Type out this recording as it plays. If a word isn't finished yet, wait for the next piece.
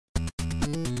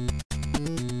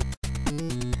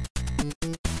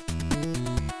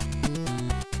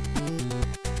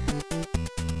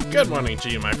Good morning to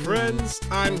you, my friends.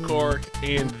 I'm Cork,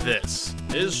 and this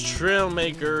is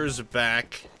Trailmakers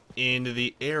back in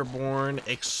the Airborne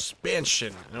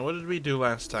expansion. Now, what did we do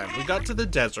last time? We got to the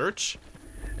desert,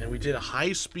 and we did a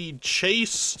high-speed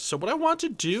chase. So what I want to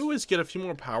do is get a few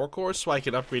more power cores so I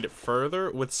can upgrade it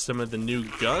further with some of the new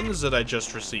guns that I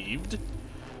just received.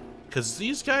 Because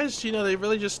these guys, you know, they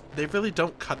really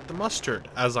don't cut the mustard,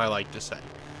 as I like to say.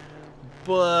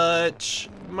 But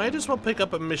might as well pick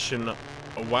up a mission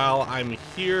while I'm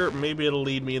here. Maybe it'll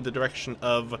lead me in the direction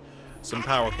of some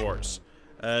power cores.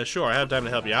 Sure, I have time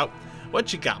to help you out.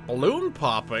 What you got? Balloon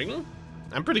popping?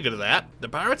 I'm pretty good at that. The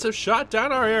pirates have shot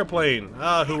down our airplane.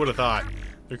 Ah, who would have thought?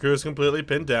 The crew is completely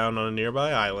pinned down on a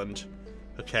nearby island.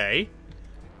 Okay.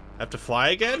 Have to fly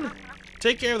again?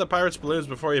 Take care of the pirates' balloons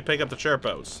before you pick up the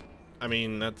chirpos. I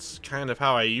mean, that's kind of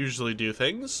how I usually do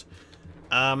things.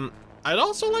 I'd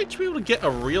also like to be able to get a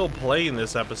real plane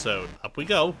this episode. Up we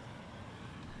go.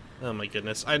 Oh my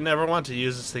goodness, I never want to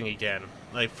use this thing again.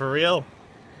 Like, for real?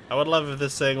 I would love if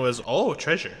this thing was... Oh,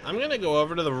 treasure. I'm gonna go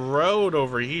over to the road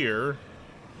over here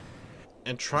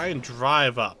and try and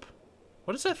drive up.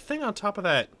 What is that thing on top of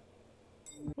that?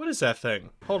 What is that thing?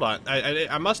 Hold on.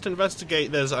 I must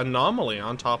investigate this anomaly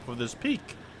on top of this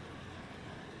peak.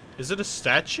 Is it a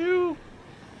statue?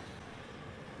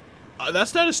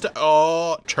 That's not a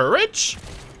oh, turret?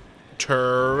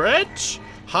 Turret?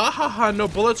 Ha ha ha, no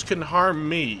bullets can harm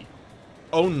me.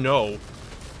 Oh no.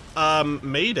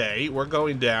 Mayday, we're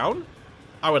going down.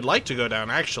 I would like to go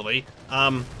down, actually.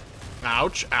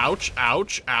 Ouch, ouch,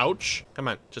 ouch, ouch. Come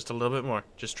on, just a little bit more.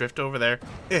 Just drift over there.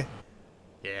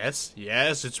 Yes,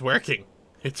 yes, it's working.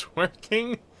 It's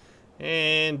working.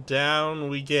 And down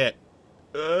we get.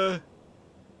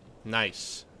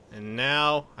 Nice. And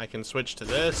now I can switch to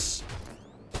this.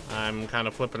 I'm kind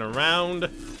of flipping around.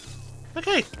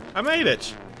 Okay, I made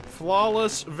it.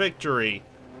 Flawless victory.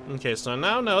 Okay, so I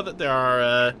now know that there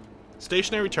are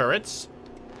stationary turrets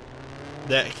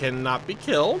that cannot be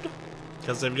killed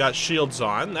because they've got shields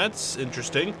on. That's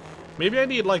interesting. Maybe I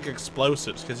need like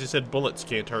explosives because you said bullets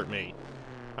can't hurt me.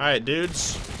 Alright,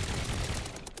 dudes.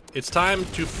 It's time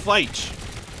to fight.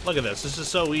 Look at this. This is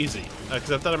so easy.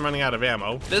 Except that I'm running out of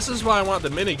ammo. This is why I want the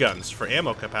miniguns, for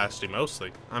ammo capacity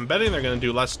mostly. I'm betting they're going to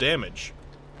do less damage.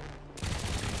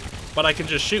 But I can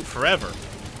just shoot forever.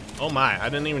 Oh my, I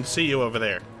didn't even see you over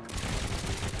there.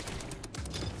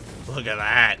 Look at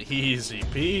that. Easy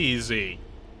peasy.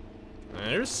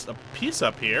 There's a piece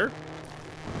up here.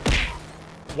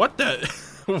 What the...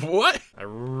 What? I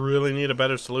really need a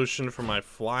better solution for my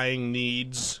flying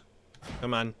needs.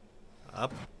 Come on.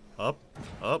 Up. Up,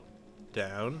 up,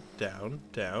 down, down,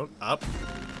 down, up.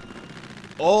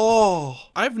 Oh,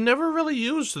 I've never really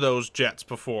used those jets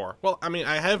before. Well, I mean,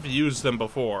 I have used them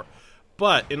before.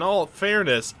 But in all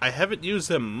fairness, I haven't used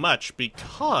them much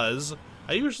because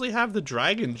I usually have the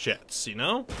dragon jets, you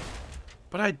know?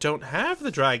 But I don't have the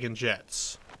dragon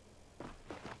jets.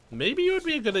 Maybe it would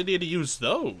be a good idea to use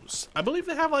those. I believe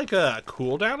they have like a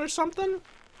cooldown or something,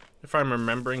 if I'm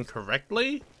remembering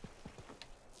correctly.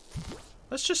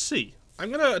 Let's just see. I'm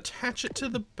going to attach it to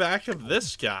the back of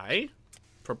this guy.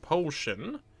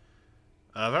 Propulsion.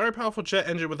 A very powerful jet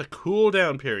engine with a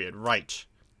cooldown period. Right.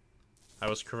 I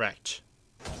was correct.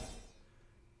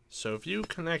 So if you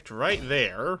connect right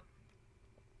there,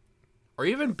 or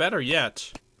even better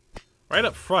yet, right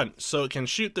up front, so it can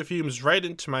shoot the fumes right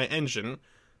into my engine,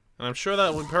 and I'm sure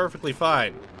that would be perfectly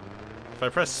fine. If I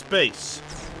press space.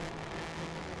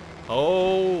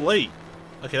 Holy.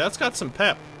 Okay, that's got some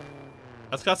pep.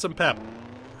 That's got some pep.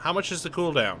 How much is the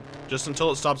cooldown? Just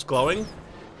until it stops glowing?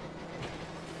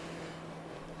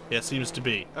 Yeah, it seems to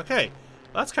be. Okay,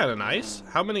 that's kind of nice.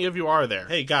 How many of you are there?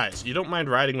 Hey guys, you don't mind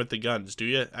riding with the guns, do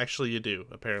you? Actually, you do,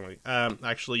 apparently.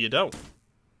 Actually, you don't.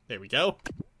 There we go.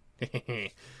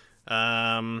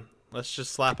 Let's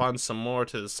just slap on some more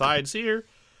to the sides here.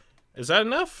 Is that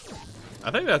enough?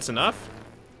 I think that's enough.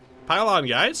 Pile on,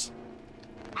 guys.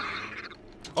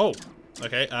 Oh,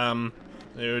 okay,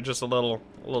 they were just a little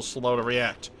slow to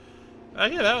react.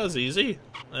 Okay, that was easy.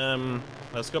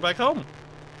 Let's go back home.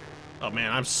 Oh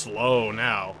man, I'm slow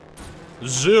now.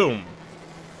 Zoom.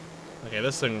 Okay,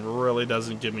 this thing really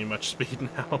doesn't give me much speed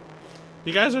now.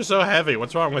 You guys are so heavy.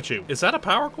 What's wrong with you? Is that a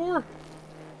power core?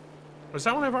 Or is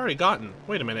that one I've already gotten?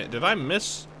 Wait a minute, did I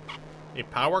miss a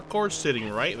power core sitting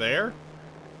right there?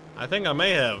 I think I may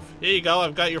have. Here you go,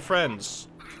 I've got your friends.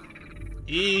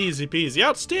 Easy peasy.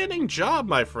 Outstanding job,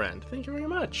 my friend. Thank you very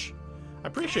much. I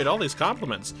appreciate all these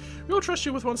compliments. We will trust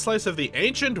you with one slice of the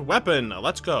ancient weapon.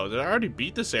 Let's go. Did I already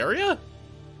beat this area?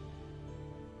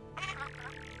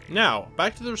 Now,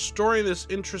 back to the restoring this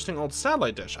interesting old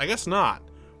satellite dish. I guess not.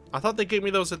 I thought they gave me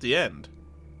those at the end.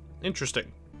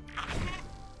 Interesting.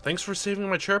 Thanks for saving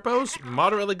my chirpos.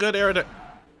 Moderately good aerodynamics.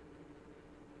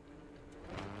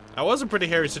 That was a pretty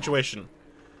hairy situation.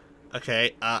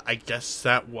 Okay, I guess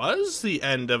that was the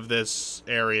end of this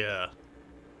area.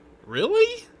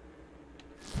 Really?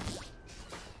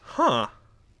 Huh.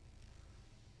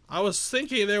 I was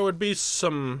thinking there would be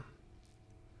some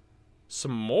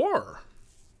more.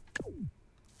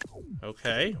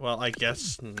 Okay, well, I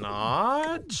guess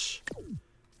not.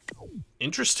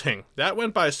 Interesting. That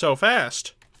went by so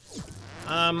fast.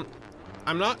 I'm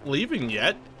not leaving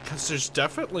yet, because there's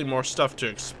definitely more stuff to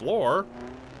explore.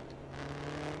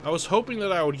 I was hoping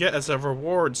that I would get as a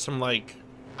reward some, like,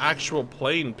 actual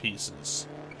plane pieces.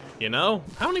 You know?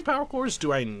 How many power cores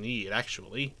do I need,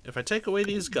 actually? If I take away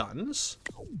these guns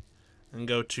and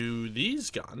go to these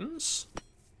guns,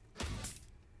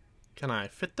 can I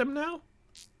fit them now?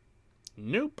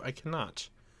 Nope, I cannot.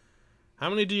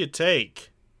 How many do you take?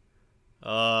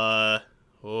 Oh,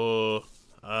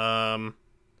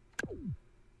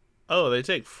 they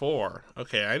take 4.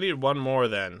 Okay, I need 1 more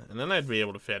then, and then I'd be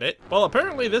able to fit it. Well,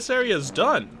 apparently this area is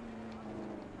done.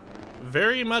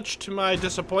 Very much to my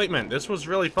disappointment. This was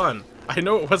really fun. I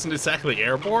know it wasn't exactly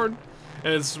Airborne,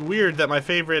 and it's weird that my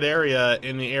favorite area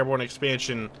in the Airborne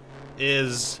expansion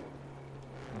is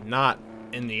not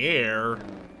in the air,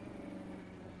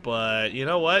 but you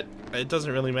know what? It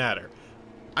doesn't really matter.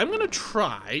 I'm gonna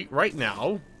try, right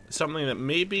now, something that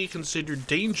may be considered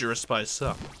dangerous by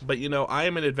some, but you know, I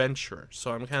am an adventurer,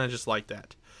 so I'm kind of just like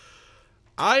that.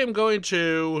 I am going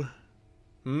to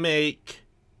make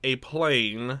a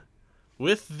plane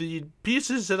with the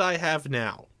pieces that I have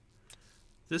now.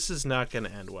 This is not going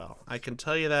to end well. I can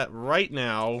tell you that right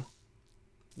now.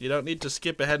 You don't need to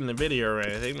skip ahead in the video or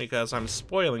anything, because I'm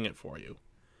spoiling it for you.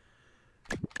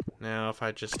 Now, if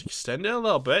I just extend it a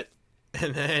little bit,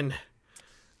 and then,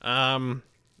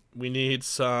 we need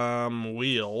some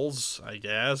wheels, I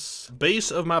guess.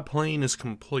 Base of my plane is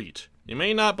complete. You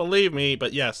may not believe me,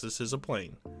 but yes, this is a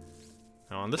plane.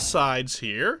 Now on the sides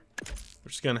here, we're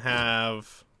just gonna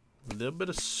have a little bit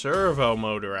of servo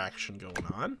motor action going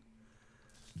on.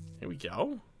 Here we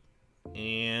go.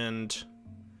 And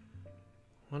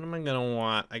what am I gonna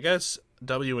want? I guess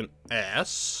W and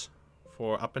S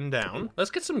for up and down.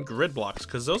 Let's get some grid blocks,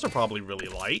 because those are probably really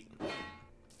light.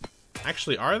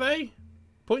 Actually, are they?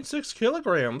 0.6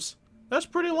 kilograms. That's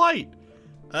pretty light.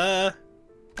 Let's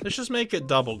just make it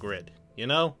double grid, you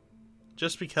know?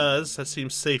 Just because that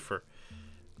seems safer.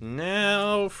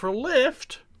 Now, for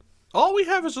lift, all we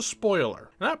have is a spoiler.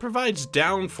 That provides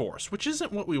downforce, which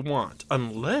isn't what we want,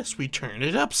 unless we turn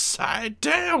it upside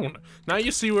down. Now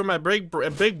you see where my big,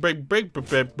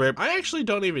 I actually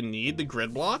don't even need the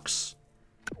grid blocks.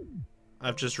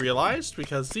 I've just realized,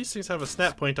 because these things have a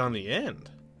snap point on the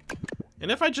end. And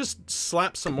if I just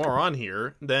slap some more on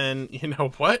here, then, you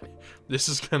know what? This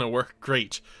is gonna work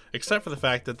great. Except for the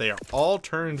fact that they are all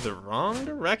turned the wrong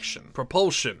direction.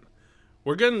 Propulsion.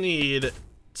 We're gonna need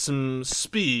some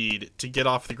speed to get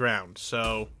off the ground.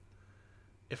 So,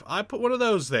 if I put one of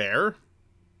those there,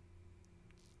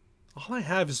 all I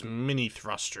have is mini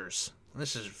thrusters.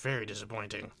 This is very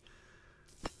disappointing.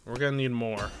 We're gonna need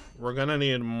more. We're gonna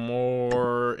need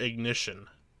more ignition.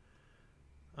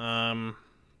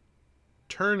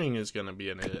 Turning is going to be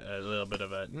a little bit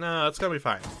of a... No, it's going to be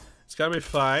fine. It's going to be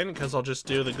fine, because I'll just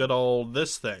do the good old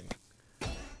this thing.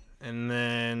 And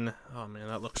then... Oh, man,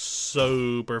 that looks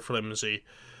super flimsy.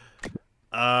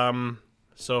 So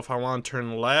if I want to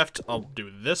turn left, I'll do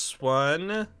this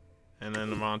one. And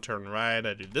then if I want to turn right,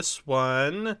 I do this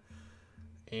one.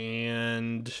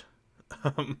 And...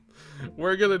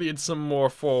 we're going to need some more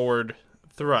forward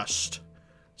thrust.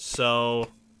 So...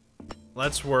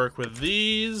 Let's work with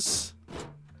these.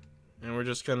 And we're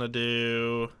just gonna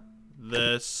do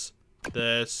this,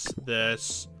 this,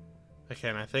 this. Okay,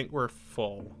 and I think we're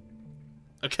full.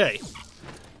 Okay.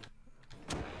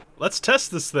 Let's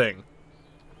test this thing.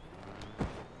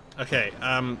 Okay,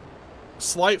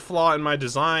 slight flaw in my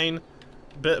design.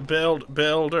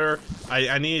 Builder.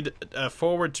 I need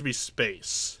forward to be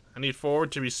space. I need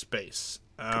forward to be space.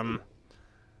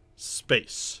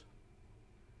 Space.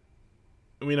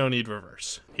 We don't need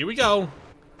reverse. Here we go.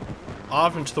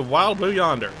 Off into the wild blue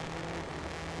yonder.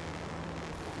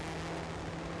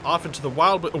 Off into the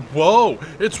wild blue. Whoa!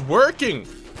 It's working!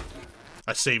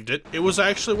 I saved it. It was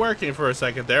actually working for a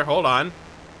second there. Hold on.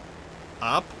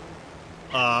 Up.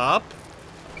 Up.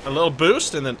 A little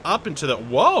boost and then up into the...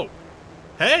 Whoa!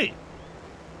 Hey!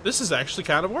 This is actually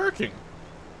kind of working.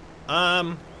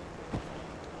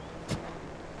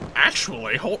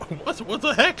 Actually, what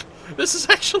the heck? This is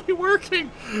actually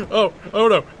working. Oh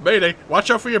no. Mayday.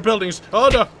 Watch out for your buildings. Oh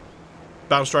no.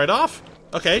 Bounced right off.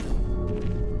 Okay.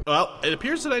 Well, it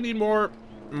appears that I need more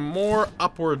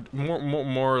upward,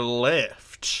 more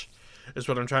lift, is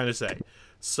what I'm trying to say.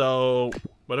 So,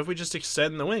 what if we just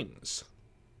extend the wings?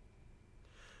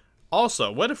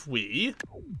 Also, what if we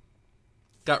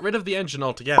got rid of the engine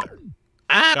altogether?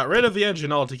 Got rid of the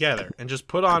engine altogether and just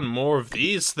put on more of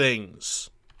these things.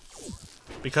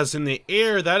 Because in the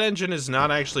air, that engine is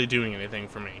not actually doing anything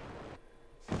for me.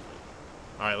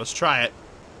 Alright, let's try it.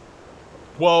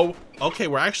 Whoa. Okay,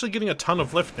 we're actually getting a ton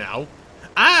of lift now.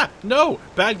 Ah! No!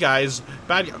 Bad guys.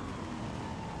 Bad guys.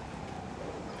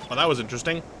 Well, that was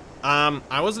interesting.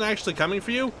 I wasn't actually coming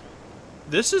for you.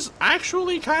 This is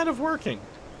actually kind of working.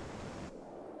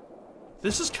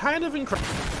 This is kind of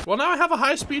incredible. Well, now I have a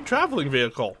high-speed traveling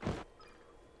vehicle.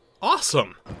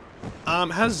 Awesome.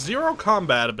 Has 0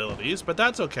 combat abilities, but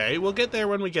that's okay. We'll get there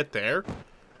when we get there.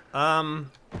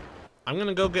 I'm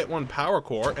gonna go get one power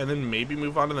core and then maybe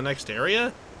move on to the next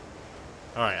area.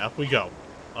 Alright, up we go.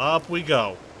 Up we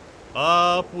go.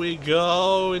 Up we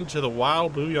go into the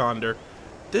wild blue yonder.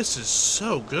 This is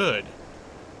so good.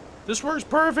 This works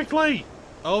perfectly.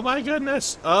 Oh my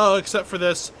goodness. Oh, except for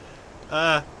this.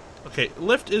 Okay,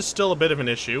 lift is still a bit of an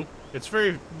issue. It's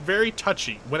very, very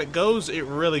touchy. When it goes, it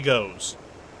really goes.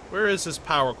 Where is this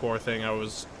power core thing I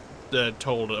was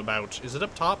told about? Is it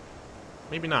up top?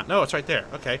 Maybe not. No, it's right there.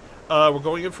 Okay. We're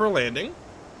going in for a landing.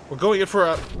 We're going in for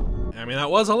a... I mean,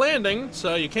 that was a landing,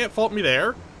 so you can't fault me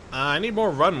there. I need more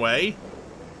runway.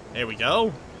 There we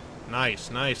go.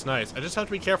 Nice, nice, nice. I just have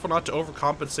to be careful not to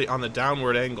overcompensate on the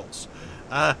downward angles.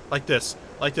 Like this.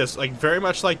 Like this. Like, very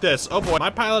much like this. Oh boy, my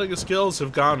piloting skills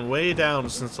have gone way down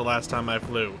since the last time I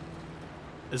flew.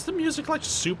 Is the music, like,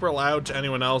 super loud to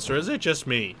anyone else, or is it just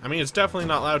me? I mean, it's definitely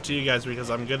not loud to you guys because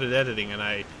I'm good at editing, and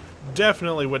I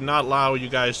definitely would not allow you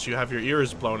guys to have your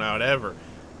ears blown out ever.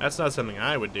 That's not something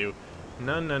I would do.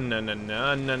 No, no, no, no,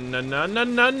 no, no, no, no, no,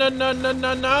 no, no, no, no,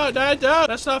 no, no,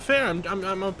 that's not fair.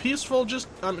 I'm a peaceful,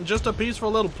 I'm just a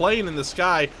peaceful little plane in the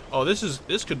sky. Oh,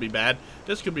 this could be bad.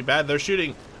 This could be bad. They're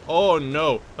shooting. Oh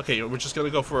no. Okay, we're just gonna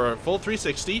go for a full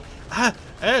 360.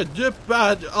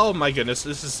 Oh my goodness,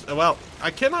 this is, well, I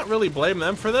cannot really blame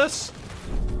them for this.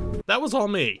 That was all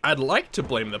me. I'd like to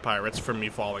blame the pirates for me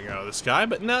falling out of the sky,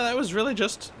 but no, that was really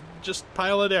just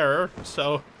pilot error,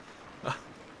 so...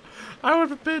 I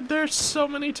would have been there so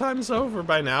many times over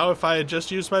by now if I had just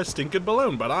used my stinking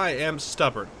balloon, but I am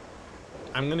stubborn.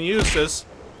 I'm gonna use this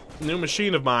new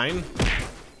machine of mine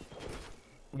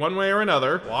one way or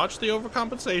another. Watch the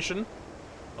overcompensation.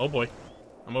 Oh boy,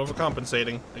 I'm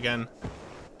overcompensating again.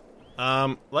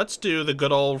 Let's do the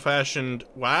good old-fashioned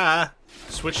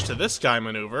switch to this guy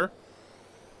maneuver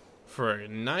for a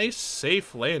nice,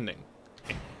 safe landing.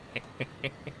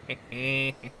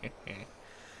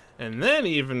 And then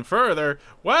even further,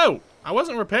 whoa, I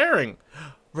wasn't repairing.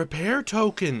 Repair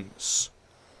tokens.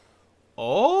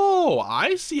 Oh,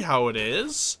 I see how it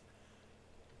is.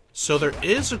 So there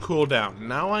is a cooldown.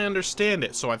 Now I understand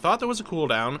it. So I thought there was a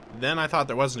cooldown, then I thought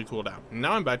there wasn't a cooldown.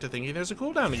 Now I'm back to thinking there's a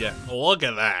cooldown again. Look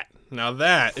at that. Now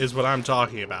that is what I'm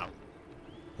talking about.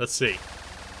 Let's see.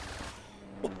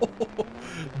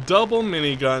 Double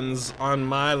miniguns on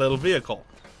my little vehicle.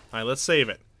 Alright, let's save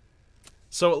it.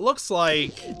 So it looks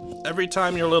like every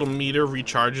time your little meter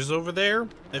recharges over there,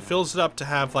 it fills it up to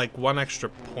have like 1 extra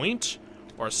point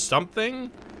or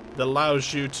something that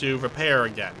allows you to repair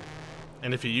again.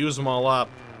 And if you use them all up,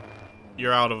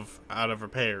 you're out of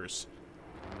repairs.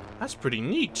 That's pretty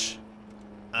neat.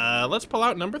 Let's pull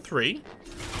out number 3.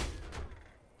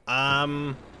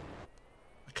 I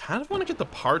kind of want to get the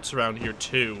parts around here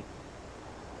too.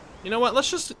 You know what?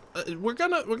 Let's just we're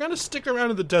gonna stick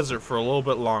around in the desert for a little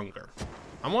bit longer.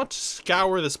 I want to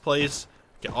scour this place,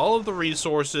 get all of the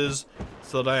resources,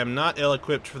 so that I am not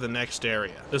ill-equipped for the next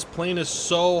area. This plane is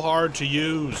so hard to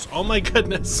use. Oh my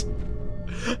goodness.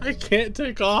 I can't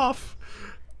take off.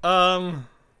 Is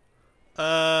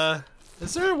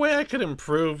there a way I could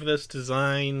improve this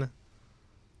design?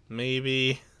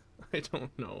 Maybe. I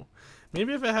don't know.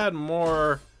 Maybe if it had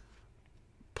more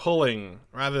pulling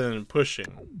rather than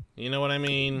pushing. You know what I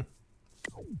mean?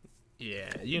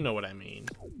 Yeah, you know what I mean.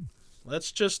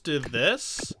 Let's just do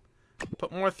this.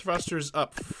 Put more thrusters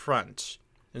up front.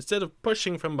 Instead of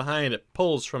pushing from behind, it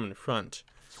pulls from in front.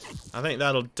 I think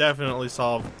that'll definitely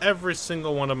solve every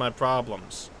single one of my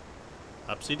problems.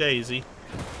 Upsy daisy.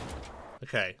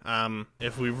 Okay,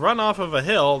 if we run off of a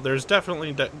hill, there's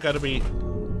definitely gotta be...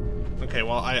 Okay,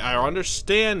 well, I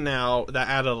understand now that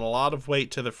added a lot of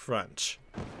weight to the front.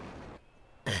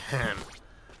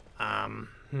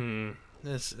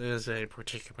 This is a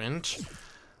predicament.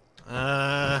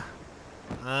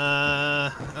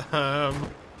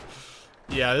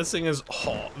 Yeah, this thing is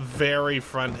very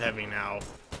front heavy now.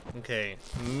 Okay,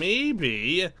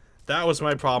 maybe that was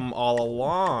my problem all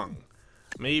along.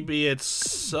 Maybe it's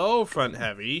so front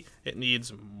heavy, it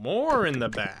needs more in the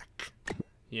back.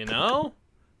 You know?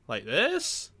 Like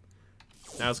this.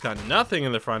 Now it's got nothing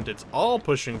in the front, it's all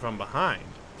pushing from behind.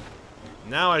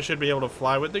 Now I should be able to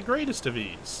fly with the greatest of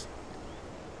ease.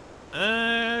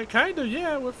 Kind of,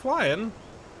 yeah, we're flying.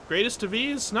 Greatest of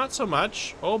ease, not so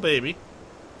much. Oh, baby.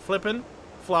 Flipping,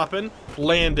 flopping,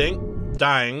 landing,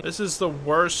 dying. This is the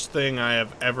worst thing I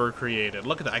have ever created.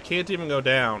 Look at that, I can't even go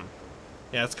down.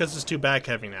 Yeah, it's because it's too back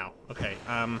heavy now. Okay,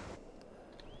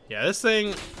 yeah, this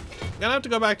thing, gonna have to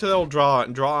go back to the old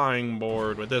drawing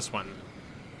board with this one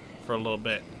for a little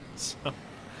bit. So,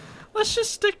 let's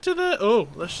just stick to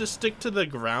the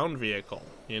ground vehicle,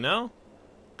 you know?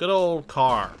 Good old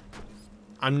car.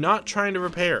 I'm not trying to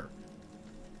repair.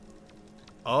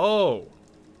 Oh,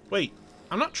 wait,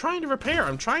 I'm not trying to repair,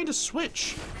 I'm trying to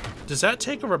switch. Does that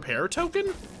take a repair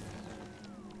token?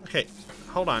 Okay,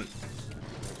 hold on.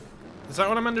 Is that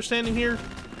what I'm understanding here?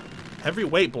 Heavy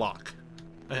weight block.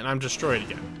 And I'm destroyed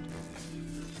again.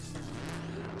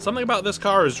 Something about this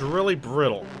car is really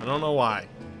brittle. I don't know why.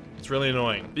 It's really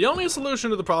annoying. The only solution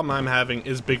to the problem I'm having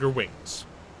is bigger wings.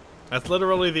 That's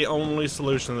literally the only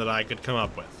solution that I could come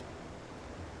up with.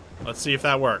 Let's see if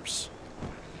that works.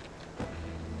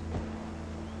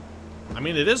 I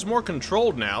mean, it is more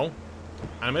controlled now.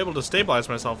 I'm able to stabilize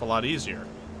myself a lot easier.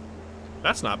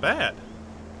 That's not bad.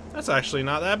 That's actually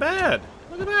not that bad.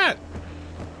 Look at that.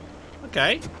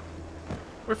 Okay.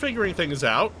 We're figuring things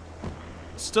out.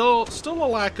 Still a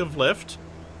lack of lift.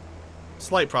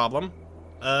 Slight problem.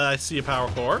 I see a power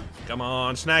core. Come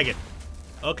on, snag it.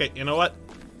 Okay, you know what?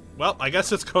 Well, I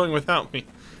guess it's going without me.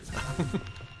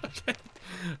 Okay.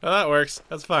 Well, that works.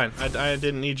 That's fine. I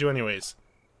didn't need you anyways.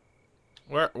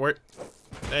 Where?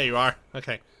 There you are.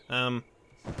 Okay.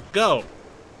 Go!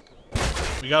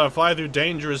 We gotta fly through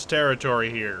dangerous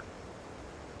territory here.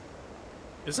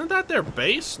 Isn't that their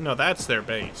base? No, that's their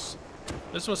base.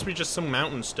 This must be just some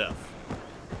mountain stuff.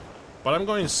 But I'm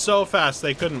going so fast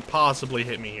they couldn't possibly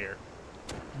hit me here.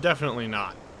 Definitely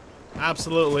not.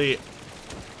 Absolutely.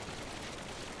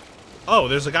 Oh,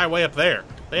 there's a guy way up there.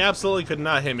 They absolutely could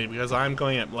not hit me because I'm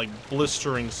going at, like,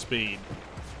 blistering speed.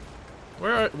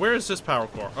 Where is this power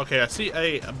core? Okay, I see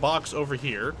a box over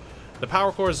here. The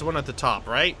power core is the one at the top,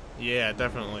 right? Yeah,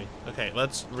 definitely. Okay,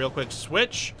 let's real quick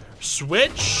switch.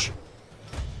 Switch!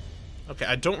 Okay,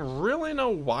 I don't really know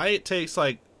why it takes,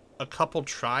 like, a couple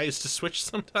tries to switch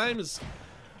sometimes.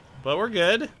 But we're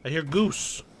good. I hear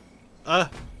goose.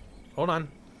 Hold on.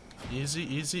 Easy,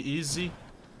 easy, easy.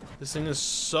 This thing is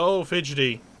so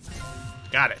fidgety.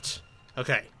 Got it.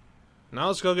 Okay. Now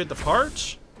let's go get the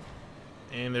part.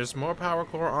 And there's more power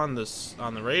core on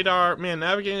the radar. Man,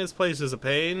 navigating this place is a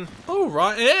pain. Oh,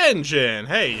 raw engine!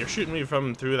 Hey, you're shooting me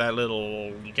from through that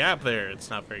little gap there. It's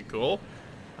not very cool.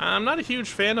 I'm not a huge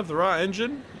fan of the raw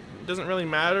engine. It doesn't really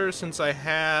matter since I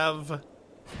have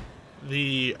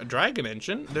the dragon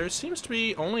engine. There seems to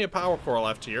be only a power core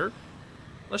left here.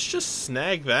 Let's just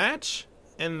snag that,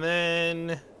 and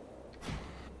then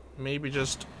maybe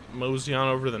just mosey on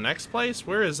over to the next place.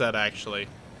 Where is that actually?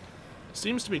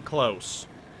 Seems to be close.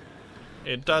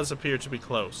 It does appear to be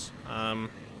close.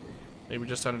 Maybe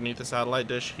just underneath the satellite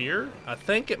dish here. I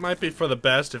think it might be for the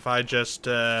best if I just,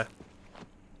 oh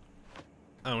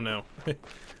no. If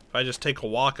I just take a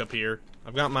walk up here.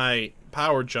 I've got my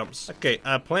power jumps. Okay,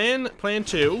 plan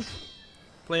 2.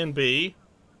 Plan B.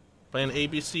 Plan A,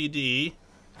 B, C, D.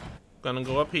 Gonna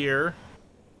go up here.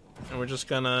 And we're just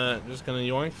gonna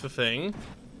yoink the thing.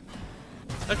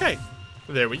 Okay.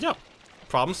 There we go.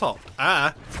 Problem solved.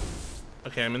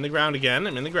 Okay, I'm in the ground again.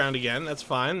 That's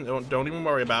fine. Don't even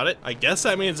worry about it. I guess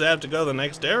that means I have to go to the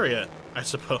next area, I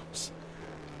suppose.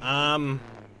 Man,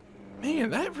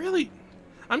 that really...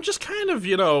 I'm just kind of,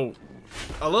 you know,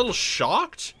 a little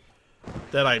shocked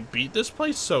that I beat this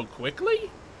place so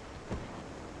quickly.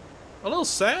 A little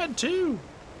sad, too.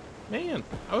 Man,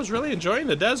 I was really enjoying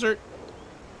the desert.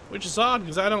 Which is odd,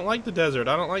 because I don't like the desert.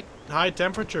 I don't like high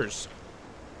temperatures.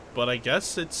 But I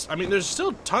guess it's... I mean, there's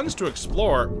still tons to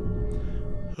explore.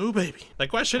 Ooh, baby. The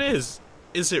question is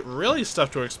it really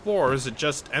stuff to explore, or is it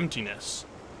just emptiness?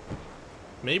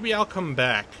 Maybe I'll come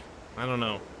back. I don't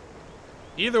know.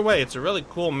 Either way, it's a really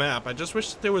cool map. I just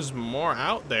wish that there was more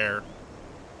out there.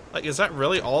 Like, is that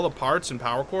really all the parts and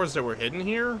power cores that were hidden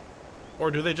here?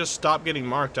 Or do they just stop getting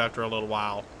marked after a little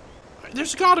while?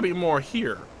 There's gotta be more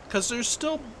here, because there's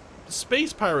still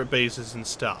space pirate bases and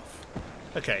stuff.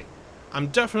 Okay. I'm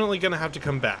definitely gonna have to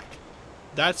come back.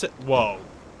 That's it. Whoa.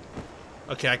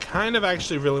 Okay, I kind of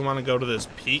actually really want to go to this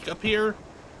peak up here.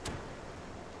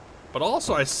 But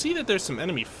also, I see that there's some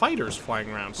enemy fighters flying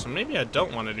around, so maybe I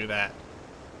don't want to do that.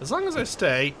 As long as I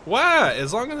stay... Wow!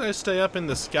 As long as I stay up in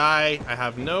the sky, I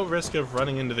have no risk of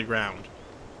running into the ground.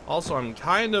 Also, I'm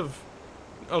kind of...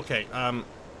 Okay,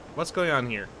 what's going on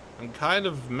here? I'm kind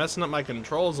of messing up my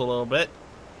controls a little bit.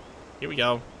 Here we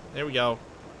go. There we go.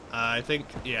 I think...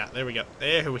 Yeah, there we go.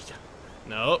 There we go.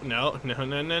 No, no, no,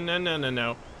 no, no, no, no, no,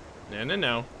 no. No, no,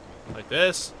 no. Like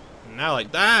this. Now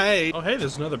like that. Oh, hey,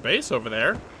 there's another base over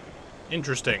there.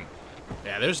 Interesting.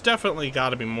 Yeah, there's definitely got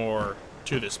to be more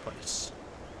to this place.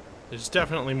 There's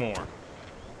definitely more.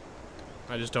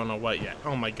 I just don't know what yet.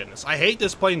 Oh my goodness. I hate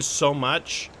this plane so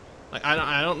much. Like,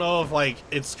 I don't know if, like,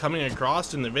 it's coming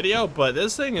across in the video, but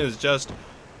this thing is just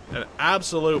an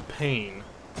absolute pain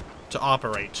to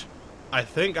operate. I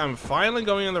think I'm finally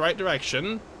going in the right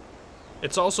direction.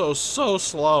 It's also so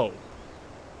slow.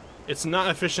 It's not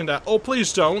efficient at... Oh,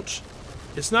 please don't.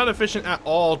 It's not efficient at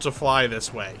all to fly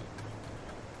this way.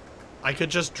 I could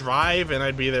just drive and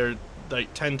I'd be there,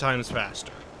 like, 10 times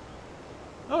faster.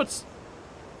 Oh, it's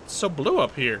so blue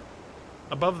up here.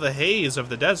 Above the haze of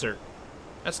the desert.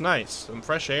 That's nice. Some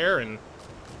fresh air and...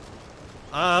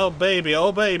 Oh, baby.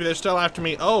 Oh, baby. They're still after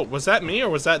me. Oh, was that me or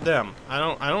was that them? I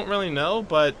don't really know,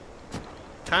 but...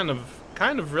 Kind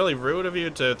of really rude of you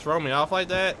to throw me off like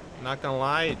that. Not gonna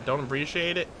lie. Don't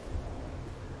appreciate it.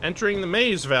 Entering the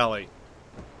Maze Valley.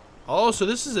 Oh, so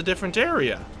this is a different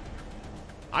area.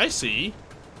 I see.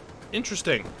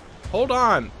 Interesting. Hold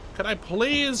on. Could I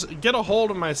please get a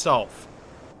hold of myself?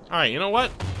 Alright, you know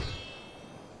what?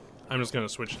 I'm just going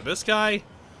to switch to this guy.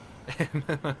 And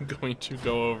then I'm going to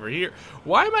go over here.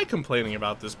 Why am I complaining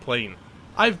about this plane?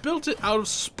 I've built it out of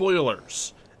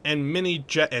spoilers and mini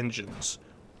jet engines.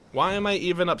 Why am I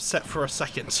even upset for a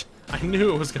second? I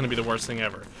knew it was going to be the worst thing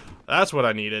ever. That's what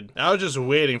I needed. I was just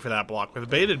waiting for that block with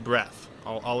bated breath.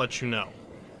 I'll let you know.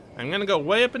 I'm going to go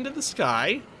way up into the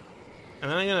sky.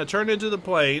 And then I'm going to turn into the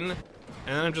plane. And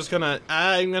then I'm just going to...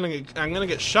 I'm going to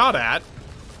get shot at.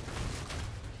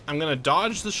 I'm going to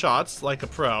dodge the shots like a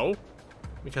pro.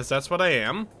 Because that's what I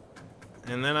am.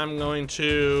 And then I'm going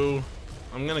to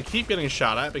keep getting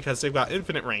shot at because they've got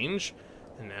infinite range.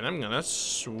 And then I'm going to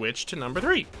switch to number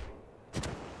 3.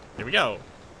 Here we go.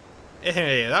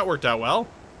 Hey, that worked out well.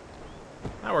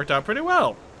 That worked out pretty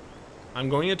well. I'm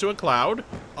going into a cloud.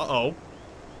 Uh-oh.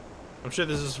 I'm sure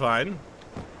this is fine.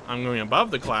 I'm going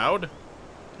above the cloud.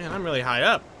 Man, I'm really high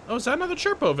up. Oh, is that another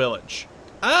Chirpo village?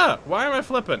 Ah, why am I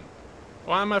flipping?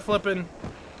 Why am I flipping?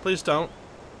 Please don't.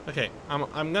 Okay,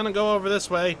 I'm gonna go over this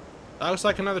way. That looks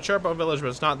like another Chirpo village, but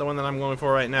it's not the one that I'm going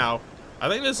for right now. I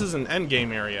think this is an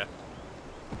endgame area.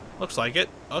 Looks like it.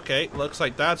 Okay, looks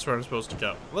like that's where I'm supposed to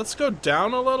go. Let's go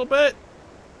down a little bit.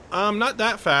 Not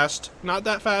that fast. Not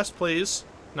that fast, please.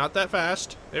 Not that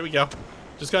fast. There we go.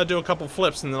 Just gotta do a couple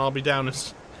flips and then I'll be down.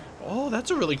 Oh, that's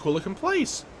a really cool looking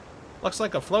place. Looks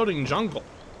like a floating jungle.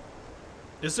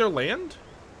 Is there land?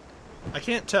 I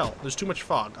can't tell. There's too much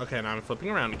fog. Okay, now I'm flipping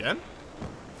around again.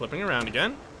 Flipping around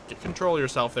again. Get control of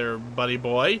yourself there, buddy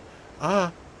boy.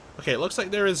 Okay, it looks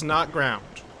like there is not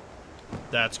ground.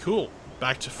 That's cool.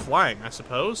 Back to flying, I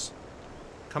suppose.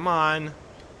 Come on.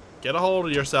 Get a hold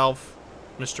of yourself,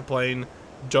 Mr. Plane.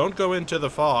 Don't go into the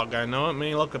fog. I know it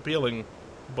may look appealing,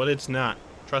 but it's not.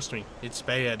 Trust me, it's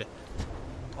bad.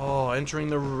 Oh, entering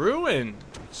the ruin.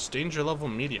 Danger level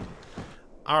medium.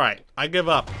 Alright, I give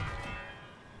up.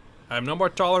 I have no more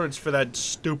tolerance for that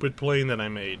stupid plane that I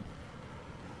made.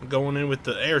 I'm going in with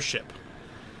the airship.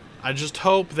 I just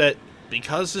hope that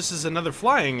because this is another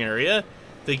flying area,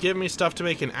 they give me stuff to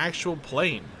make an actual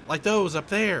plane. Like those up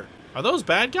there. Are those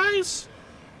bad guys?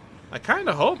 I kind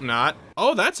of hope not.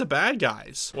 Oh, that's a bad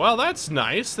guys. Well, that's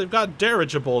nice. They've got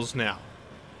dirigibles now.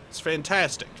 It's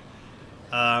fantastic.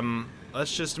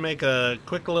 Let's just make a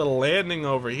quick little landing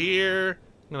over here.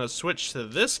 I'm gonna switch to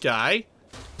this guy.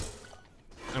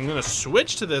 I'm gonna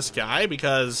switch to this guy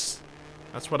because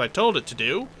that's what I told it to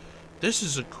do. This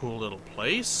is a cool little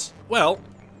place. Well,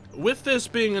 with this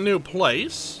being a new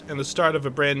place and the start of a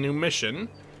brand new mission,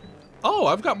 oh,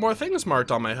 I've got more things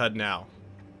marked on my HUD now.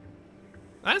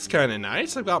 That's kind of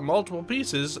nice. I've got multiple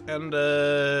pieces and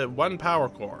 1 power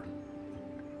core.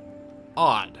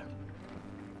 Odd.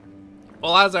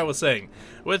 Well, as I was saying,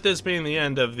 with this being the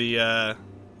end of the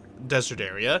desert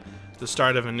area, the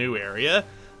start of a new area,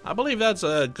 I believe that's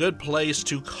a good place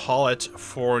to call it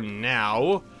for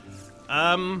now.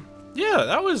 Yeah,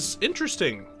 that was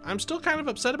interesting. I'm still kind of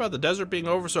upset about the desert being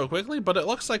over so quickly, but it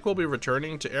looks like we'll be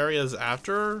returning to areas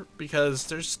after because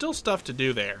there's still stuff to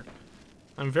do there.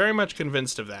 I'm very much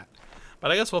convinced of that.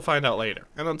 But I guess we'll find out later.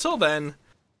 And until then,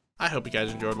 I hope you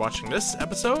guys enjoyed watching this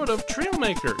episode of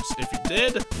Trailmakers. If you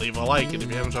did, leave a like, and if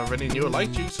you haven't already and you would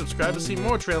like to, subscribe to see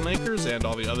more Trailmakers and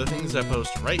all the other things I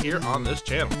post right here on this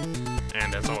channel.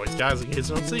 And as always, guys, in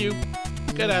case I don't see you,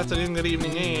 good afternoon, good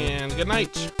evening, and good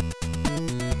night.